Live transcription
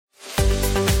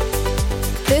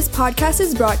podcast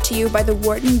is brought to you by the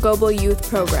Wharton Global Youth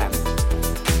Program.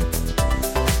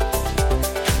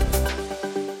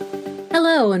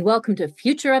 Hello, and welcome to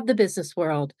Future of the Business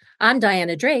World. I'm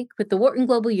Diana Drake with the Wharton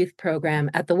Global Youth Program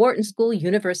at the Wharton School,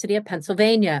 University of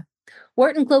Pennsylvania.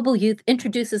 Wharton Global Youth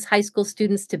introduces high school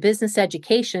students to business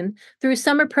education through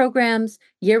summer programs,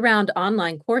 year-round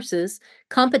online courses,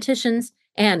 competitions,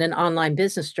 and an online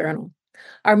business journal.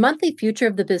 Our monthly Future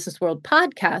of the Business World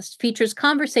podcast features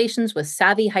conversations with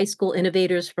savvy high school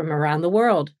innovators from around the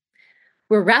world.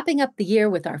 We're wrapping up the year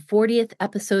with our 40th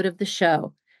episode of the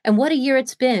show. And what a year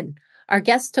it's been. Our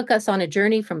guests took us on a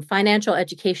journey from financial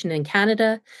education in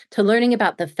Canada to learning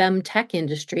about the femtech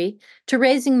industry to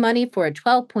raising money for a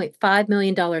 $12.5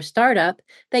 million startup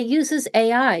that uses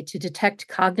AI to detect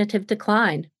cognitive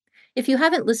decline. If you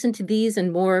haven't listened to these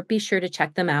and more, be sure to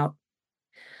check them out.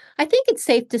 I think it's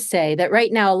safe to say that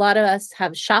right now a lot of us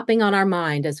have shopping on our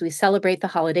mind as we celebrate the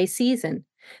holiday season.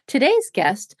 Today's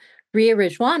guest, Ria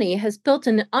Rijwani, has built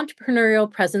an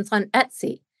entrepreneurial presence on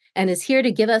Etsy and is here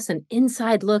to give us an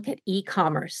inside look at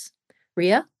e-commerce.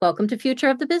 Ria, welcome to Future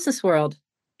of the Business World.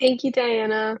 Thank you,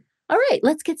 Diana. All right,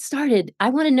 let's get started. I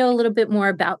want to know a little bit more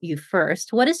about you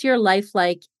first. What is your life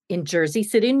like in Jersey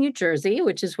City, New Jersey,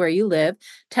 which is where you live?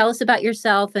 Tell us about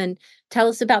yourself and tell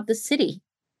us about the city.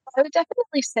 I would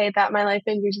definitely say that my life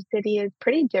in Jersey City is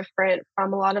pretty different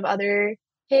from a lot of other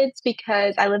kids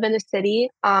because I live in a city.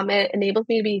 It enables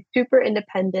me to be super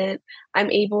independent.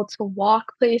 I'm able to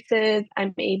walk places.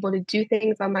 I'm able to do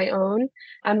things on my own.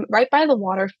 I'm right by the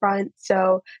waterfront,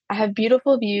 so I have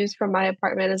beautiful views from my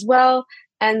apartment as well.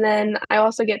 And then I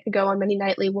also get to go on many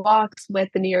nightly walks with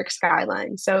the New York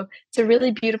skyline. So it's a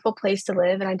really beautiful place to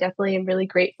live, and I definitely am really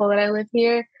grateful that I live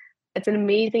here. It's an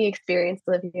amazing experience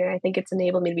to live here. I think it's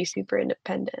enabled me to be super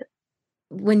independent.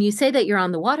 When you say that you're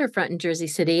on the waterfront in Jersey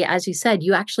City, as you said,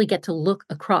 you actually get to look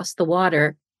across the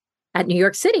water at New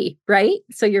York City, right?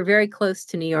 So you're very close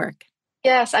to New York.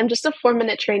 Yes, I'm just a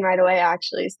 4-minute train ride away,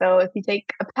 actually. So if you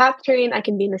take a PATH train, I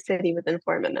can be in the city within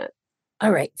 4 minutes.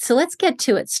 All right, so let's get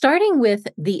to it. Starting with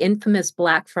the infamous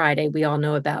Black Friday we all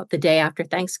know about, the day after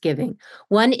Thanksgiving.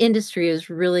 One industry is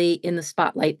really in the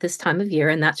spotlight this time of year,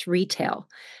 and that's retail.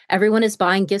 Everyone is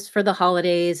buying gifts for the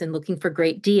holidays and looking for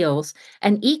great deals.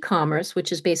 And e-commerce,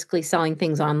 which is basically selling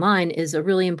things online, is a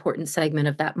really important segment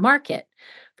of that market.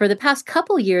 For the past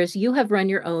couple years, you have run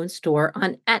your own store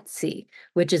on Etsy,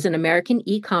 which is an American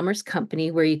e-commerce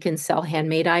company where you can sell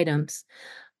handmade items.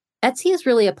 Etsy is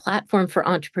really a platform for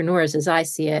entrepreneurs as I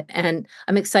see it, and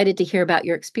I'm excited to hear about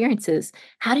your experiences.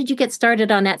 How did you get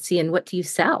started on Etsy and what do you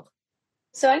sell?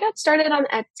 So I got started on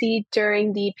Etsy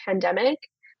during the pandemic.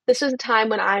 This was a time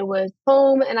when I was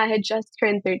home and I had just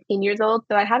turned 13 years old,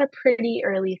 so I had a pretty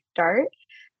early start.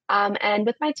 And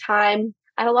with my time,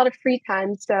 I had a lot of free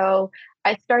time, so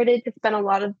I started to spend a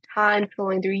lot of time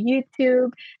scrolling through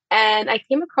YouTube, and I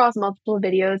came across multiple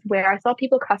videos where I saw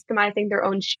people customizing their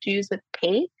own shoes with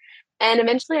paint. And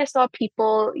eventually I saw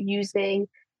people using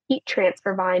heat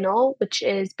transfer vinyl, which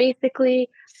is basically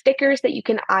stickers that you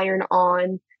can iron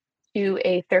on to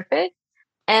a surface.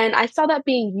 And I saw that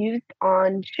being used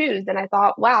on shoes, and I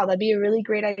thought, wow, that'd be a really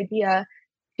great idea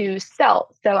to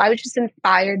sell. So I was just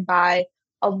inspired by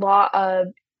a lot of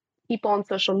people on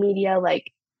social media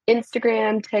like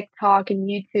Instagram, TikTok, and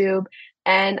YouTube.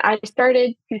 And I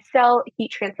started to sell heat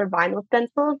transfer vinyl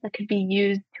stencils that could be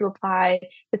used to apply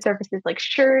to surfaces like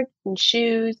shirts and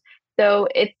shoes. So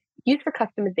it's used for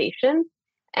customization,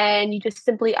 and you just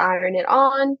simply iron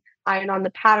on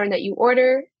the pattern that you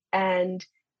order, and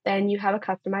then you have a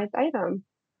customized item.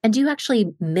 And do you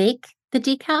actually make the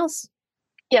decals?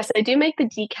 Yes, I do make the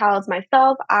decals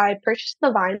myself. I purchase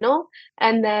the vinyl,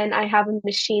 and then I have a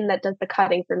machine that does the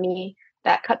cutting for me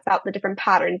that cuts out the different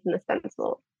patterns in the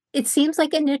stencil. It seems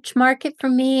like a niche market for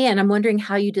me, and I'm wondering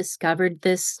how you discovered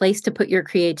this place to put your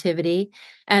creativity.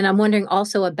 And I'm wondering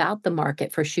also about the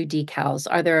market for shoe decals.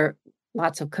 Are there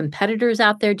lots of competitors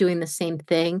out there doing the same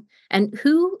thing? And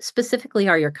who specifically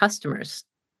are your customers?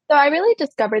 So I really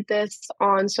discovered this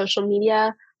on social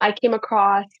media. I came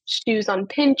across shoes on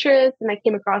Pinterest and I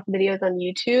came across videos on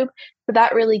YouTube. So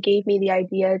that really gave me the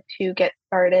idea to get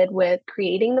started with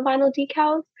creating the vinyl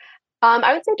decals.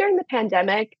 I would say during the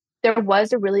pandemic, there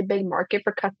was a really big market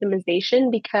for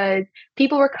customization because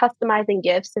people were customizing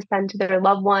gifts to send to their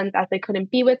loved ones as they couldn't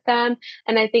be with them.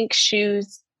 And I think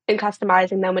shoes and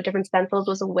customizing them with different stencils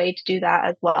was a way to do that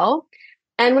as well.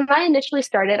 And when I initially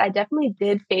started, I definitely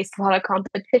did face a lot of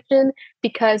competition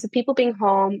because of people being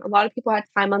home. A lot of people had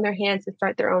time on their hands to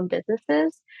start their own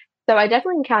businesses. So I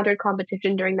definitely encountered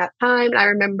competition during that time. I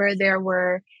remember there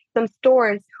were some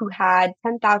stores who had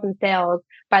 10,000 sales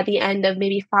by the end of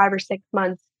maybe 5 or 6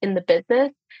 months in the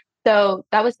business. So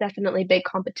that was definitely big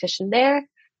competition there.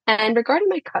 And regarding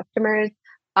my customers,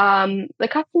 the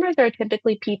customers are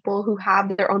typically people who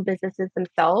have their own businesses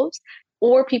themselves,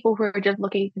 or people who are just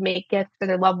looking to make gifts for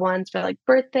their loved ones for like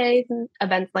birthdays and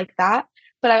events like that.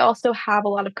 But I also have a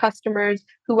lot of customers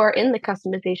who are in the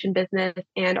customization business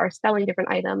and are selling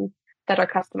different items that are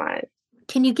customized.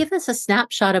 Can you give us a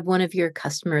snapshot of one of your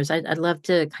customers? I'd love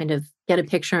to kind of get a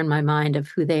picture in my mind of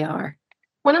who they are.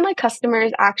 One of my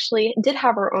customers actually did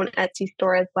have her own Etsy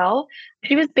store as well.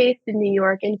 She was based in New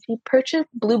York and she purchased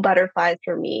blue butterflies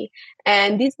for me.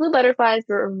 And these blue butterflies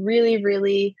were a really,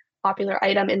 really popular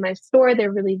item in my store.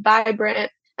 They're really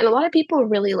vibrant and a lot of people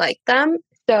really like them.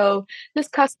 So this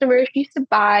customer, she used to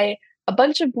buy a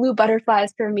bunch of blue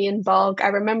butterflies for me in bulk. I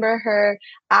remember her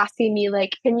asking me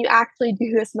like, "Can you actually do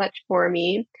this much for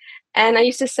me?" And I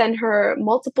used to send her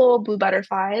multiple blue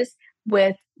butterflies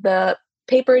with the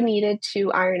paper needed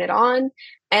to iron it on.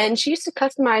 And she used to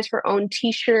customize her own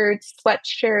t-shirts,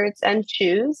 sweatshirts, and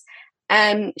shoes.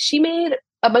 And she made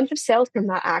a bunch of sales from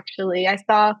that actually. I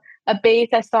saw a base,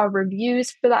 I saw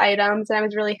reviews for the items, and I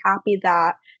was really happy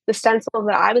that the stencils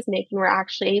that I was making were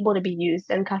actually able to be used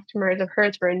and customers of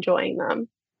hers were enjoying them.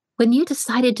 When you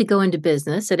decided to go into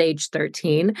business at age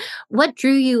 13, what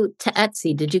drew you to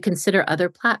Etsy? Did you consider other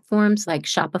platforms like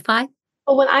Shopify?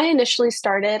 Well, when I initially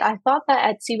started, I thought that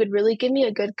Etsy would really give me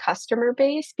a good customer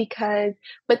base because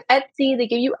with Etsy, they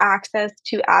give you access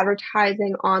to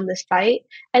advertising on the site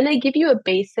and they give you a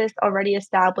basis already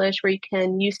established where you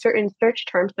can use certain search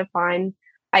terms to find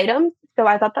items. So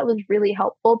I thought that was really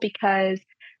helpful because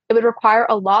it would require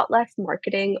a lot less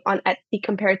marketing on Etsy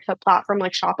compared to a platform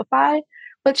like Shopify.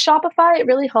 With Shopify, it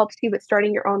really helps you with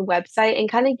starting your own website and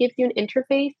kind of gives you an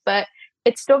interface, but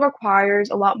it still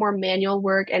requires a lot more manual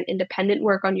work and independent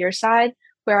work on your side,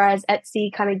 whereas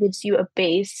Etsy kind of gives you a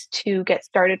base to get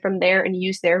started from there and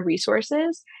use their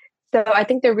resources. So I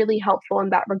think they're really helpful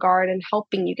in that regard and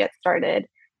helping you get started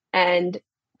and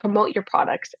promote your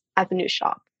products as a new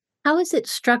shop. How is it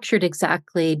structured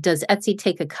exactly? Does Etsy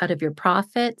take a cut of your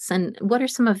profits? And what are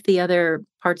some of the other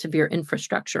parts of your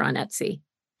infrastructure on Etsy?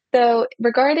 So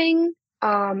regarding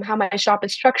how my shop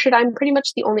is structured, I'm pretty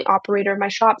much the only operator of my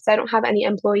shop, so I don't have any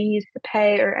employees to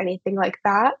pay or anything like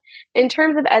that. In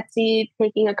terms of Etsy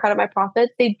taking a cut of my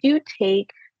profits, they do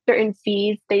take certain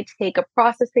fees. They take a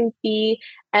processing fee,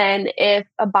 and if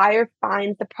a buyer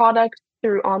finds the product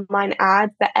through online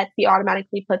ads that Etsy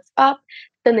automatically puts up,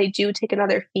 then they do take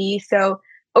another fee. So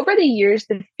over the years,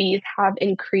 the fees have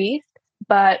increased,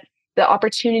 but the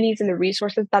opportunities and the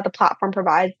resources that the platform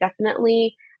provides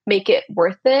definitely make it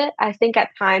worth it. I think at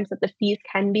times that the fees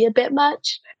can be a bit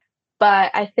much,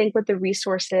 but I think with the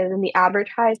resources and the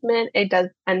advertisement, it does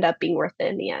end up being worth it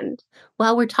in the end.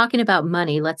 While we're talking about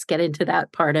money, let's get into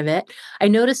that part of it. I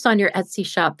noticed on your Etsy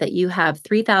shop that you have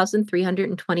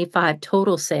 3,325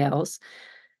 total sales.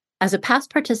 As a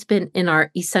past participant in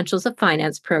our Essentials of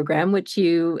Finance program, which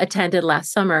you attended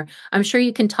last summer, I'm sure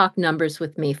you can talk numbers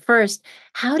with me. First,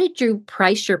 how did you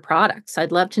price your products?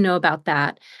 I'd love to know about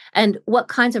that. And what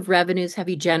kinds of revenues have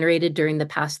you generated during the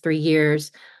past 3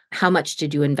 years? How much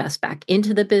did you invest back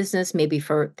into the business, maybe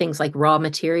for things like raw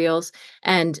materials?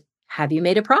 And have you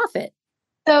made a profit?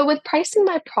 So with pricing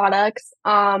my products,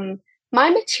 my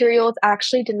materials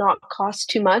actually did not cost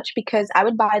too much because I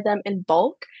would buy them in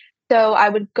bulk. So I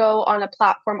would go on a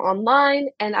platform online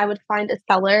and I would find a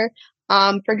seller.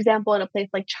 For example, in a place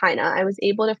like China, I was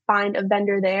able to find a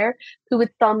vendor there who would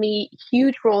sell me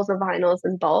huge rolls of vinyls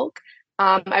in bulk.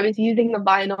 I was using the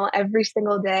vinyl every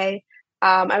single day.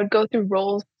 I would go through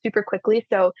rolls super quickly.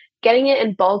 So getting it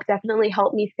in bulk definitely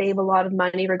helped me save a lot of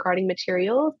money regarding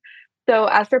materials. So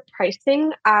as for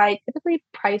pricing, I typically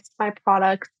price my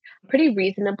products pretty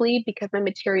reasonably because my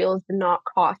materials do not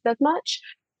cost as much.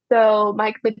 So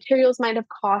my materials might have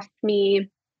cost me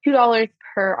 $2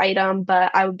 per item, but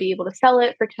I would be able to sell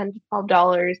it for $10 to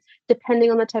 $12,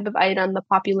 depending on the type of item, the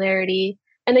popularity.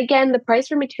 And again, the price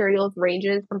for materials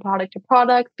ranges from product to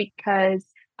product because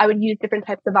I would use different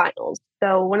types of vinyls.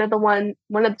 So one of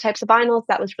the types of vinyls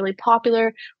that was really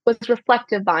popular was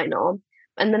reflective vinyl.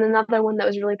 And then another one that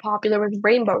was really popular was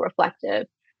rainbow reflective.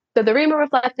 So the rainbow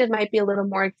reflective might be a little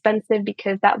more expensive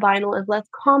because that vinyl is less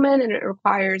common and it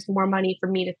requires more money for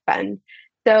me to spend.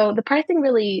 So the pricing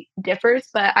really differs,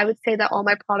 but I would say that all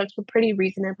my products were pretty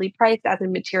reasonably priced as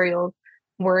in materials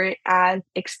weren't as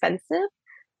expensive.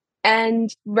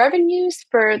 And revenues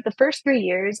for the first 3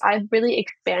 years, I've really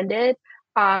expanded.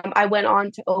 I went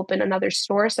on to open another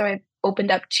store. So I've opened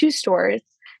up two stores,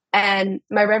 and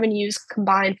my revenues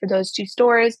combined for those two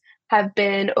stores have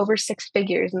been over six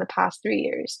figures in the past 3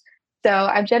 years. So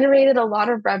I've generated a lot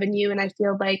of revenue, and I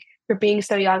feel like for being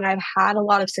so young, I've had a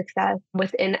lot of success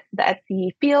within the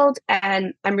Etsy field,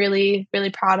 and I'm really,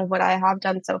 really proud of what I have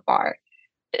done so far.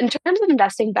 In terms of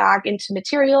investing back into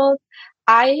materials,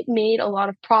 I made a lot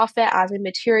of profit as the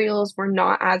materials were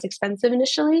not as expensive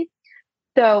initially.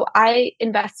 So I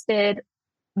invested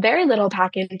very little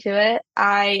back into it.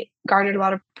 I garnered a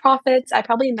lot of profits. I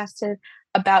probably invested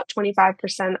about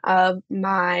 25% of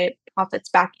my profits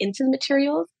back into the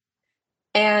materials.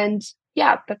 And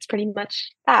yeah, that's pretty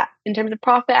much that. In terms of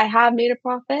profit, I have made a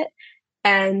profit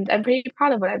and I'm pretty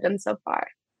proud of what I've done so far.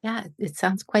 Yeah, it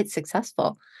sounds quite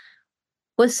successful.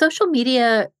 Was social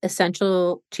media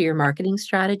essential to your marketing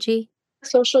strategy?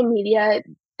 Social media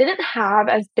didn't have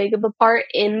as big of a part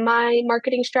in my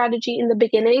marketing strategy in the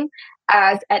beginning,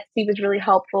 as Etsy was really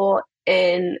helpful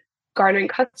in garnering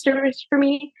customers for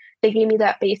me. They gave me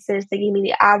that basis, they gave me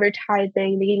the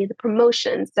advertising, they gave me the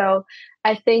promotion. So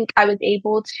I think I was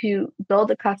able to build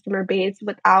a customer base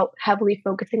without heavily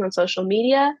focusing on social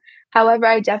media. However,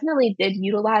 I definitely did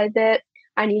utilize it.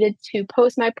 I needed to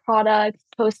post my products,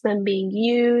 post them being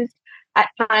used. At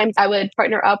times, I would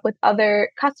partner up with other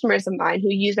customers of mine who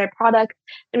use my product,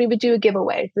 and we would do a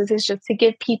giveaway. This is just to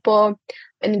give people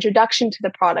an introduction to the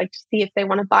product to see if they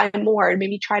want to buy more and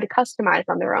maybe try to customize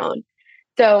on their own.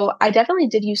 So I definitely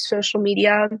did use social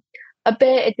media a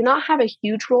bit. It did not have a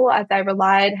huge role as I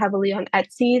relied heavily on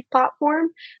Etsy's platform,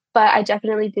 but I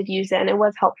definitely did use it, and it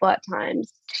was helpful at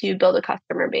times to build a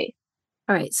customer base.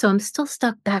 All right, so I'm still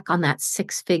stuck back on that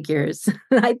six figures.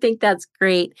 I think that's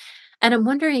great. And I'm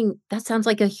wondering, that sounds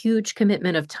like a huge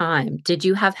commitment of time. Did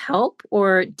you have help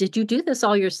or did you do this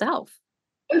all yourself?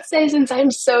 I would say since I'm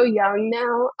so young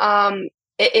now,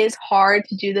 it is hard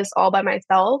to do this all by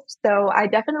myself. So I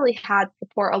definitely had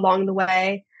support along the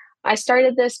way. I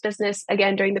started this business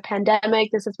again during the pandemic.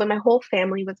 This is when my whole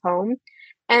family was home,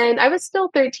 and I was still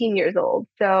 13 years old.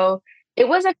 So it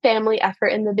was a family effort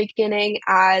in the beginning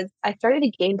as I started to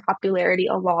gain popularity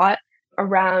a lot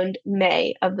around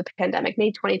May of the pandemic,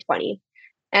 May 2020.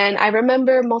 And I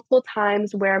remember multiple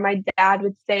times where my dad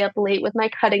would stay up late with my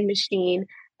cutting machine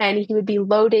and he would be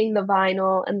loading the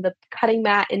vinyl and the cutting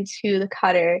mat into the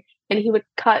cutter, and he would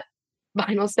cut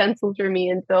vinyl stencils for me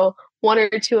until 1 or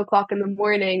 2 o'clock in the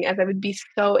morning as I would be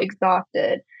so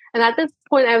exhausted. And at this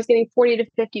point, I was getting 40 to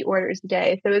 50 orders a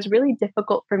day. So it was really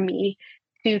difficult for me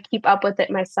to keep up with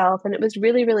it myself. And it was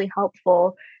really, really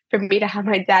helpful for me to have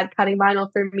my dad cutting vinyl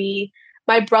for me.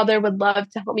 My brother would love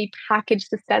to help me package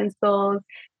the stencils.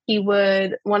 He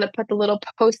would want to put the little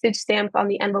postage stamps on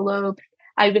the envelope.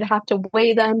 I would have to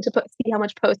weigh them to see how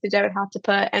much postage I would have to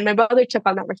put. And my brother took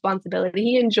on that responsibility.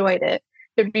 He enjoyed it.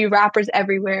 There'd be wrappers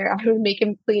everywhere. I would make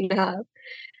him clean up.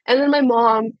 And then my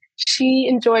mom, she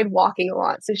enjoyed walking a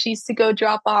lot. So she used to go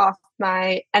drop off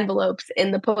my envelopes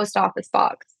in the post office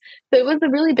box. So it was a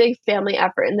really big family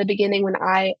effort in the beginning when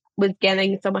I was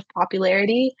getting so much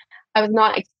popularity. I was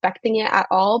not expecting it at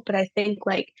all, but I think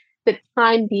like the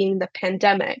time being the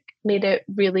pandemic made it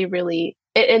really, really,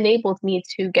 it enabled me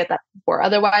to get that support.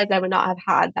 Otherwise, I would not have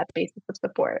had that basis of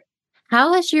support.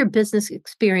 How has your business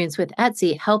experience with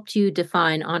Etsy helped you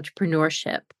define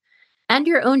entrepreneurship and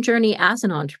your own journey as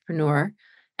an entrepreneur?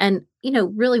 And,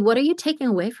 really, what are you taking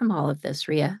away from all of this,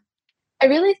 Ria? I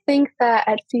really think that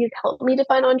Etsy has helped me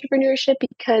define entrepreneurship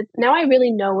because now I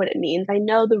really know what it means. I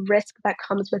know the risk that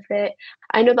comes with it.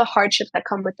 I know the hardships that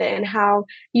come with it and how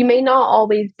you may not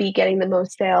always be getting the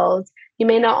most sales. You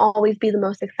may not always be the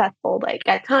most successful. Like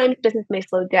at times, business may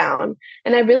slow down.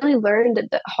 And I really learned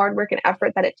the hard work and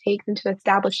effort that it takes into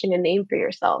establishing a name for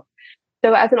yourself.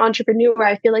 So as an entrepreneur,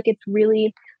 I feel like it's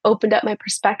really opened up my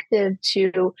perspective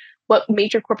to what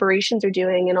major corporations are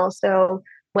doing and also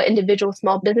what individual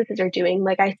small businesses are doing.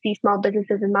 Like I see small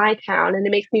businesses in my town and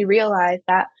it makes me realize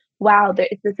that wow, this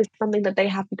is something that they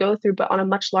have to go through, but on a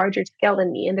much larger scale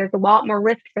than me. And there's a lot more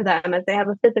risk for them as they have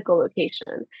a physical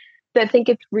location. So I think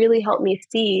it's really helped me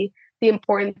see the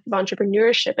importance of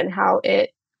entrepreneurship and how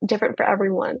it's different for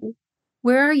everyone.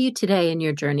 Where are you today in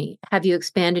your journey? Have you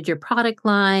expanded your product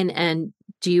line and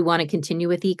do you want to continue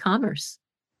with e-commerce?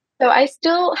 So I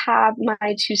still have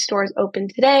my two stores open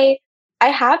today. I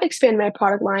have expanded my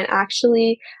product line.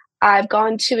 Actually, I've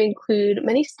gone to include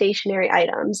many stationary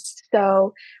items.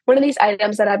 So one of these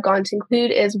items that I've gone to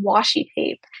include is washi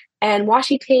tape. And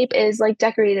washi tape is like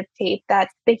decorative tape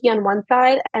that's sticky on one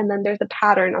side, and then there's a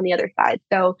pattern on the other side.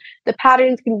 So the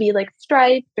patterns can be like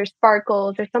stripes or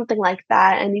sparkles or something like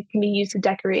that. And these can be used to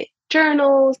decorate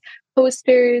journals,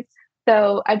 posters.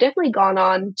 So I've definitely gone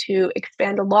on to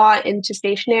expand a lot into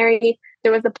stationery.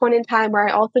 There was a point in time where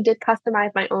I also did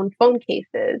customize my own phone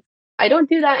cases. I don't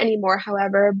do that anymore,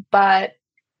 however, but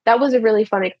that was a really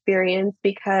fun experience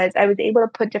because I was able to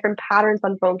put different patterns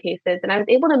on phone cases and I was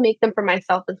able to make them for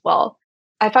myself as well.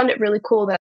 I found it really cool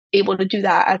that I was able to do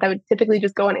that as I would typically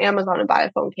just go on Amazon and buy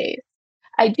a phone case.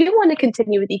 I do want to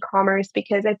continue with e-commerce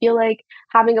because I feel like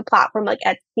having a platform like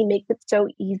Etsy makes it so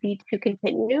easy to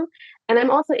continue. And I'm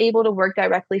also able to work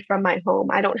directly from my home.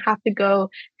 I don't have to go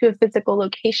to a physical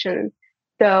location.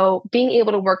 So being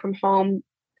able to work from home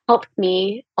helps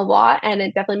me a lot. And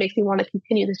it definitely makes me want to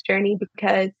continue this journey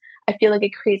because I feel like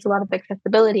it creates a lot of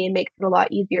accessibility and makes it a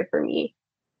lot easier for me.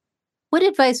 What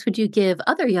advice would you give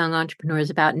other young entrepreneurs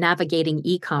about navigating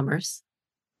e-commerce?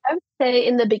 I would say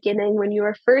in the beginning, when you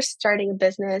are first starting a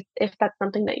business, if that's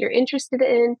something that you're interested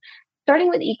in, starting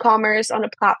with e-commerce on a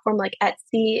platform like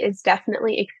Etsy is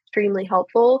definitely extremely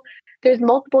helpful. There's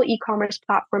multiple e-commerce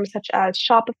platforms such as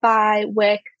Shopify,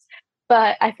 Wix,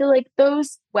 but I feel like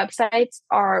those websites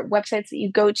are websites that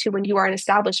you go to when you are an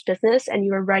established business and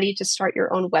you are ready to start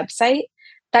your own website.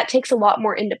 That takes a lot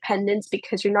more independence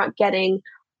because you're not getting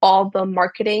all the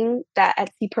marketing that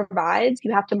Etsy provides.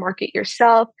 You have to market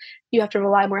yourself. You have to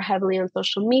rely more heavily on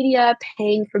social media,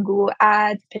 paying for Google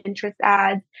ads, Pinterest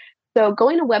ads. So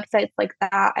going to websites like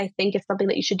that, I think is something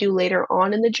that you should do later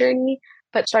on in the journey.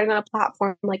 But starting on a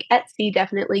platform like Etsy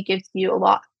definitely gives you a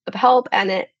lot of help and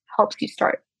it helps you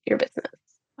start your business.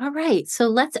 All right, so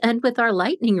let's end with our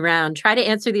lightning round. Try to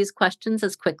answer these questions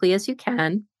as quickly as you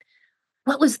can.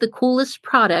 What was the coolest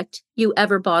product you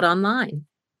ever bought online?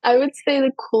 I would say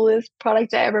the coolest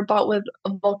product I ever bought was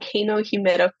a volcano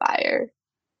humidifier.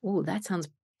 Oh, that sounds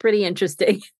pretty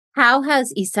interesting. How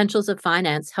has Essentials of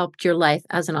Finance helped your life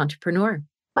as an entrepreneur?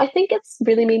 I think it's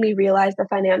really made me realize the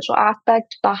financial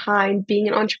aspect behind being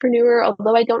an entrepreneur,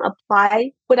 although I don't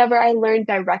apply whatever I learned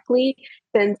directly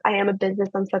since I am a business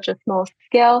on such a small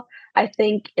scale. I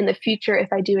think in the future,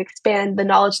 if I do expand, the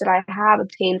knowledge that I have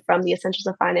obtained from the Essentials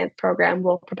of Finance program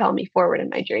will propel me forward in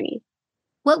my journey.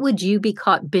 What would you be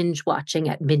caught binge watching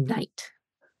at midnight?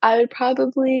 I would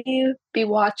probably be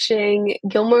watching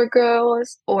Gilmore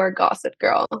Girls or Gossip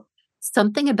Girl.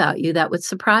 Something about you that would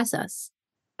surprise us,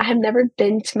 I have never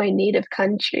been to my native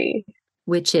country.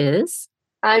 which is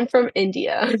I'm from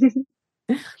India.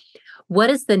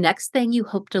 what is the next thing you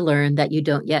hope to learn that you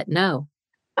don't yet know?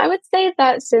 I would say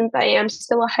that since I am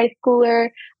still a high schooler,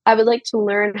 I would like to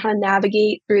learn how to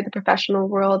navigate through the professional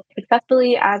world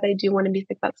successfully as I do want to be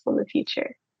successful in the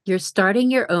future. You're starting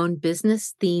your own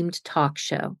business themed talk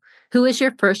show. Who is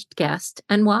your first guest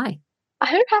and why?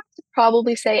 I would have to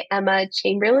probably say Emma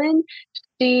Chamberlain.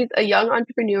 She's a young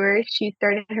entrepreneur. She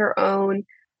started her own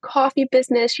coffee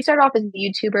business. She started off as a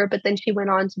YouTuber, but then she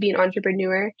went on to be an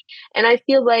entrepreneur. And I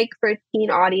feel like for a teen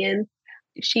audience,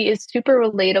 she is super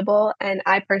relatable, and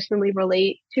I personally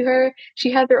relate to her.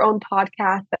 She has her own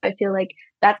podcast that I feel like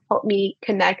that's helped me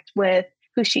connect with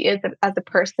who she is as a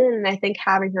person. And I think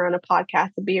having her on a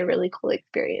podcast would be a really cool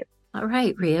experience. All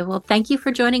right, Ria. Well, thank you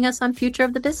for joining us on Future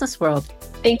of the Business World.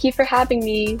 Thank you for having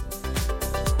me.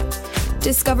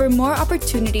 Discover more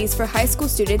opportunities for high school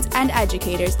students and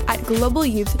educators at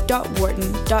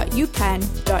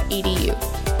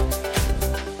globalyouth.wharton.upenn.edu.